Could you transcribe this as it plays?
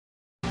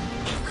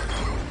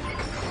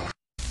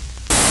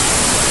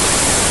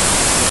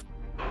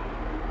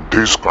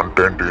This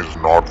content is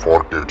not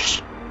for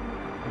kids.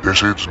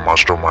 This is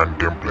mastermind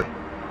gameplay.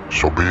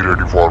 So be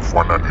ready for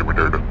fun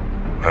unlimited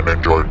and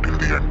enjoy till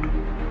the end.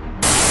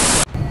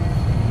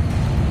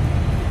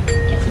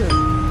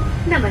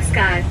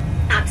 नमस्कार,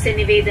 आपसे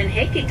निवेदन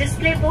है कि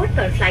display board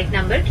पर flight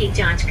number की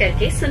जांच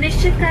करके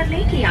सुनिश्चित कर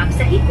लें कि आप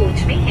सही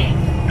कोच में हैं।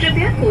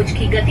 कृपया कोच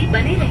की गति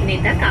बने रहने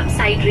तक आप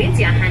साइड रेल्स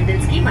या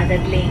हैंडल्स की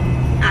मदद लें।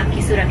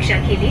 आपकी सुरक्षा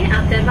के लिए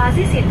आप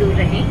दरवाजे से दूर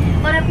रहें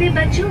और अपने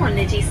बच्चों और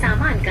निजी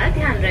सामान का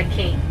ध्यान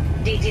रखें।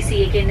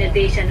 DGCA के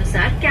निर्देश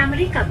अनुसार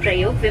कैमरे का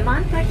प्रयोग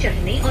विमान पर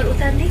चढ़ने और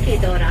उतरने के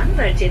दौरान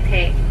वर्जित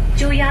है।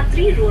 जो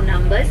यात्री रो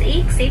नंबर्स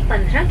 1 से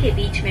 15 के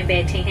बीच में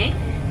बैठे हैं,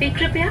 वे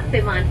कृपया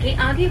विमान के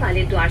आगे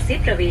वाले द्वार से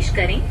प्रवेश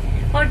करें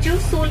और जो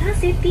 16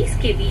 से 30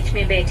 के बीच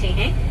में बैठे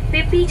हैं,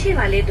 वे पीछे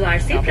वाले द्वार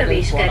से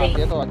प्रवेश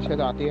करें। तो अच्छे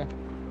से आती है।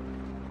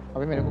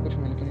 अभी मेरे को कुछ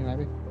मिल के नहीं रहा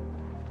अभी।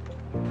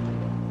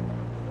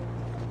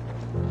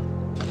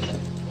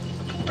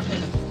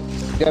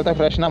 जब तक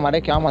फ्रेश ना मारे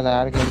क्या मजा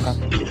यार गेम का।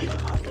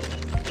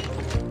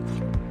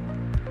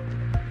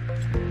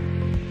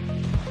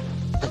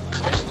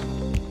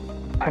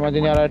 समझ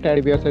नहीं आ रहा है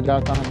टेडी बियर से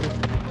जाता हूँ।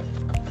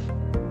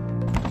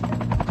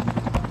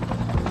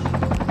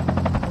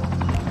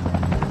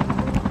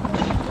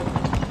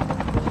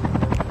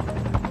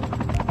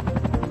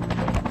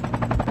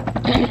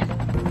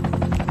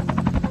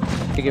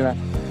 ठीक है,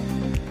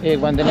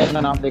 एक बंदे ने अपना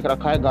नाम लिख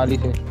रखा है गाली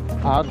से,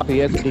 आग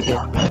PSD के।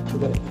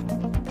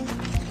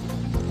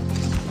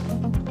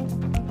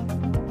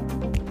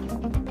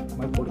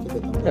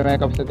 मैं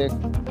कब से देख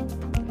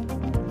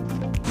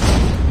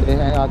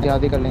आधी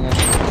आधी कर लेंगे।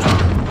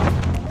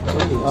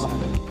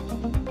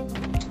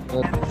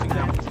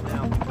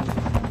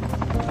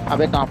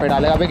 अबे कहाँ पे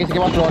डालेगा? अबे किसी के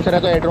पास लॉन्चर है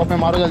तो एयर ड्रॉप में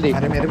मारो जल्दी।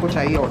 अरे मेरे को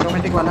चाहिए,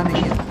 ऑटोमेटिक वाला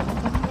नहीं है,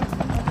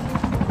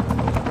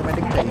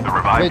 ऑटोमेटिक चाहिए।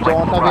 अबे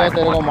जॉन सा भी है,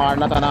 तेरे को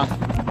मारना था ना।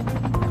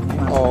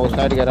 ओ उस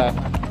साइड गिरा है।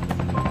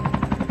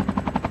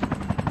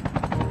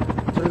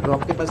 चल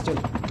ड्रॉप के पास चल,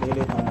 ले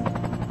लेता हूँ।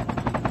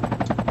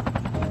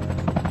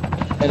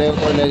 मेरे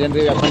को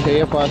लेजेंडरी वेपन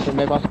चाहिए फर्स्ट।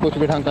 मेरे पास कुछ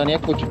भी ढंग का नहीं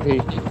है, कुछ भी।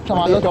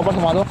 संभालो चॉपर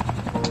संभालो।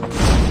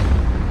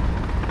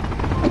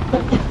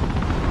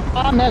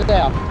 हाँ मैं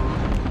गया,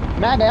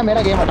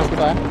 मेरा गेम अटक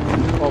चुका है।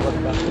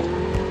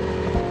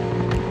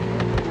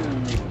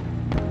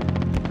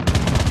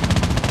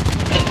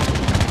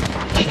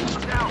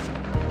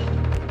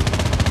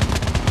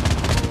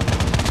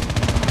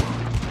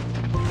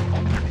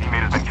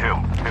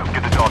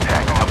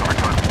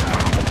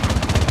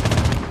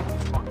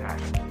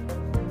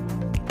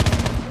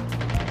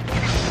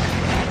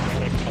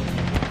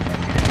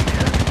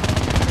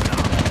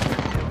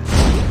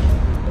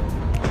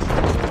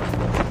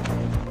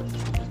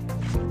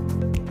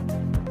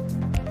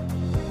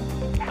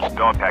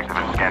 Dog tags have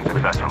been scanned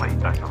successfully.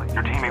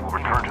 Your teammate will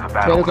return to the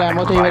battle.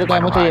 मेरे को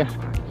एमो चाहिए।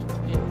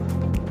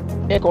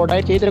 एक और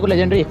चाहिए तेरे को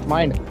legendary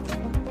mind.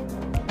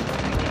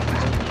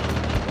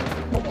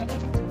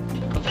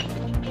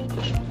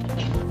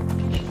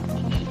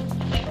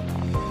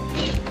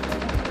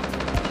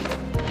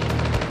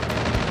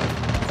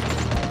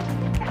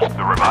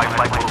 The revived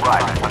flight will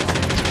arrive.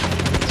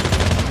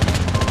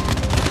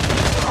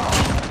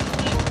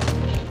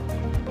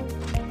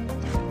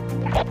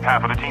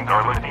 Half of the teams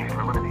are eliminated.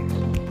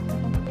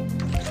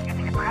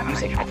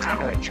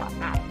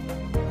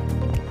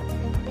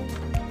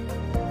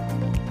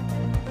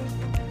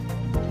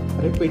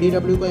 अरे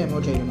PDW का एमओ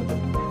चाहिए मतलब।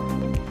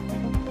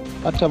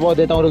 अच्छा वो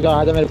देता हूँ, रुक जा,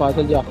 आजा मेरे पास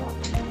चल जा।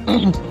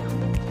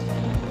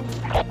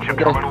 Chip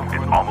terminal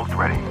is almost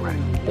ready.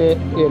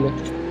 ये ले।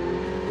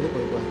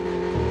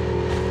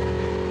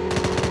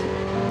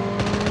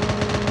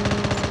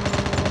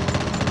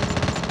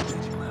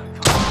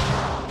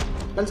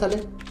 चल साले।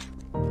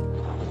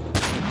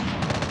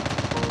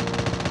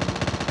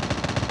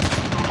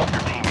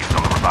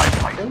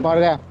 मार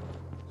गया,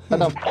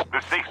 खत्म।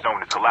 The safe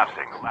zone is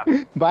collapsing.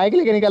 Bike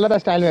लेके निकला था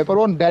स्टाइल में, पर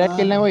वो डायरेक्ट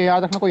किल नहीं, वो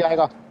याद रखना कोई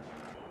आएगा।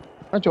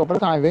 चॉपर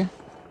कहाँ है बे?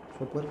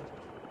 चॉपर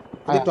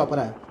चॉपर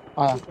आया।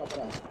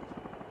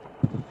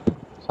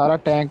 सारा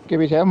टैंक के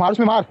पीछे है। मार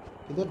उसमें, मार।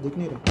 इधर दिख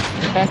नहीं रहा।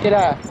 टैंक गिरा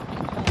है।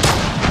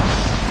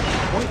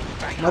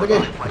 मर गए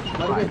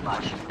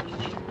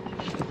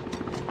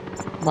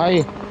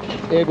भाई।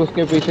 एक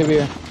उसके पीछे भी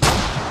है।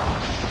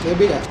 ये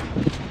भी है।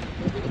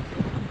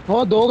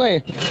 वो 2 गए।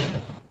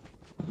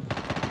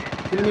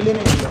 फिर मिले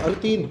नहीं। और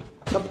 3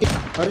 सबके,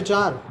 और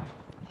 4।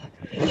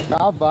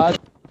 क्या बात।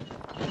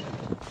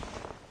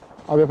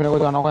 अभी अपने को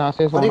जाना होगा यहाँ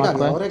से। और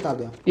एक आ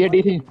गया। ये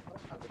डी थी।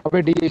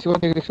 अबे डी, इसको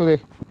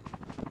देख।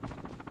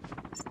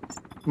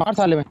 मार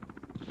साले में।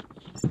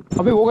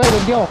 अबे वो गए,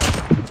 रुक गया।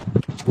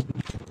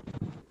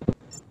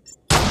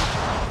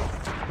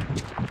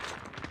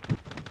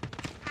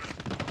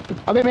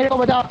 अबे मेरे को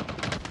बचा।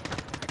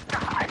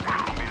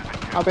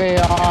 अबे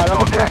यार,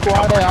 अबे पूरा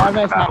स्क्वाड है यार।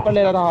 मैं स्नाइपर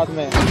ले रहा था हाथ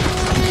में।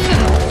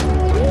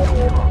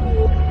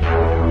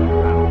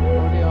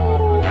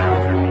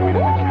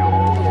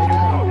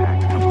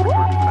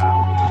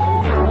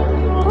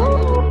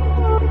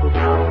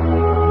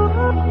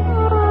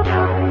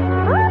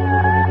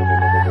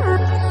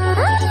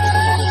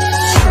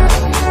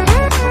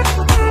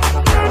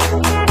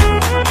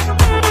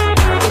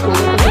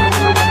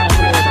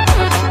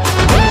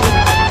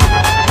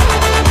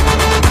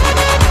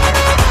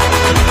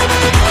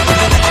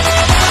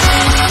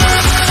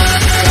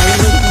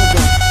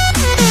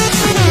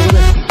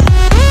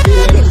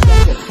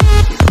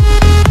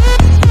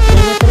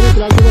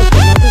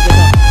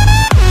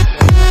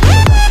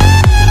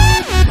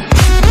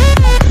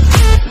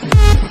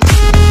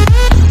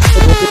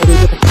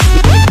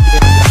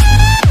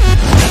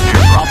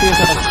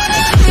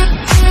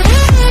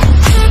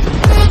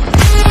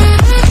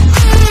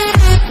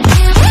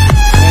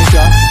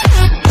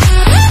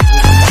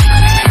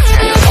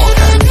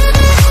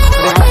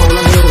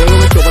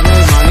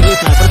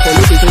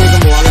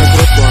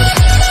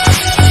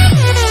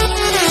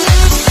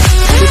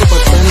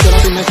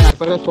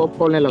 स्कोप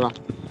खोलने लगा।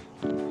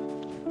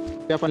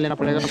 वेपन लेना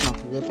पड़ेगा अपना।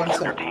 वेपन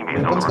से Your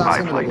teammates on weapon the कहाँ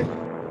से revive मिलेंगे?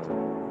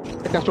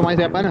 flight. कस्टमाइज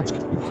वेपन है।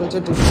 चल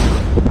चल चल।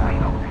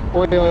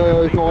 ओए ओए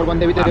ओए, इसमें और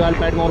बंदे भी थे, रिवाइव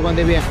फ्लाइट में और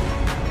बंदे भी हैं।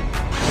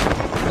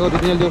 तो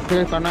जितनी जल्दी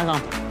उससे करना है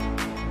काम।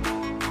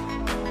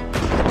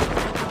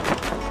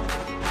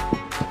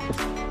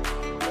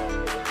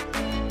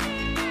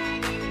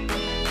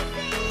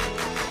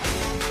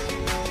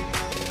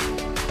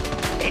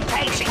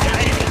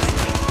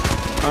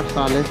 और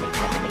साले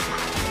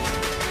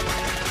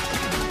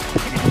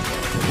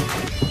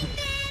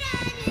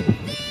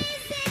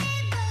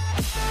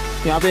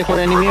यहाँ पे एक और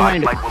एनिमी है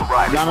mind, Flight will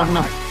arrive in ध्यान 1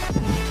 रखना। minute.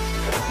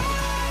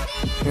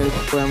 मेरे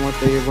को एमो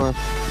चाहिए बस।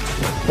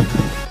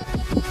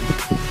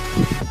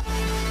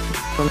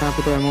 तो यहाँ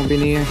पे तो एमो भी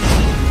नहीं है।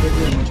 मुझे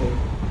भी होना चाहिए।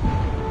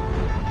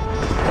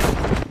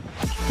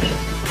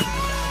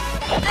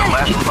 The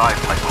last revive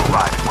flight will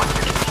arrive in 1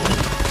 minute.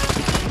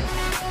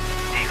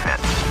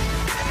 Defense.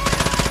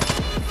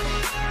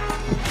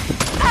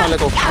 साले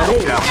को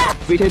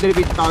पीछे तेरे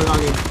पीछे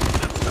आगे।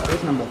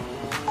 एक नंबर।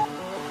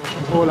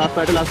 वो लास्ट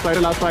फाइट है, लास्ट फाइट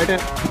है, लास्ट फाइट है।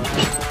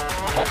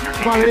 Your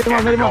Come on, teammates come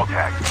on, scanned your come on. dog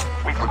tags.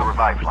 Wait for the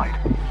revive flight.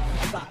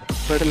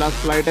 Fight last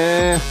flight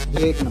है।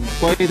 एक नंबर।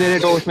 कोई तेरे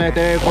दोस्त में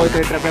थे, कोई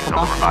तेरे ट्रैप में On the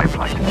पता। revive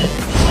flight.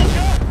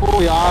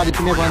 ओ यार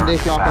इतने बंदे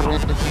क्या कर रहे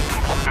हैं। The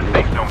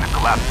safe zone is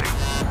collapsing.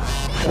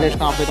 Crate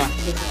कहाँ पे था?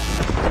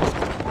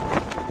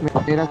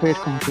 मेरा क्रेट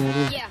कहाँ पे है?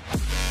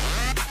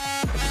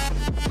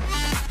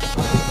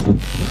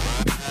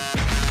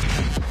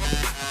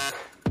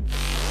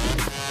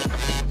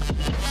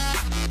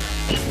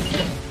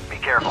 Be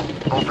careful.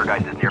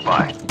 Poltergeist is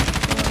nearby.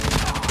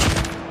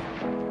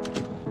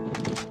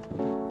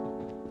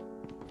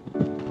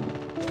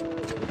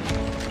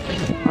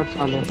 और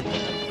साले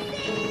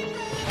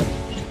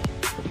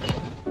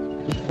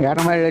यार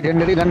मैं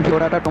लेजेंडरी गन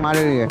छोड़ा था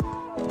तुम्हारे लिए।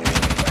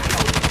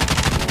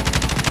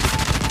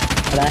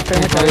 रास्ते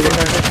में चल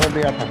छोड़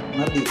दिया था।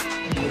 मर दी।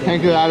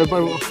 थैंक यू यार। ऊपर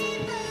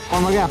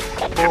कौन मर गया?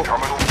 Your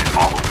terminal is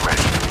almost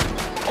ready.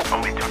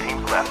 Only 2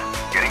 teams left.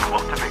 Getting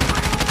close to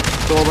victory.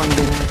 दो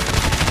बंदे हैं।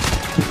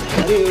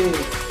 अरे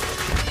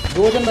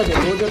दो जन बचे,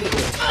 दो जन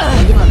बचे।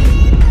 जल्दी मार।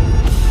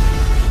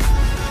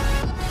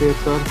 देख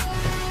कर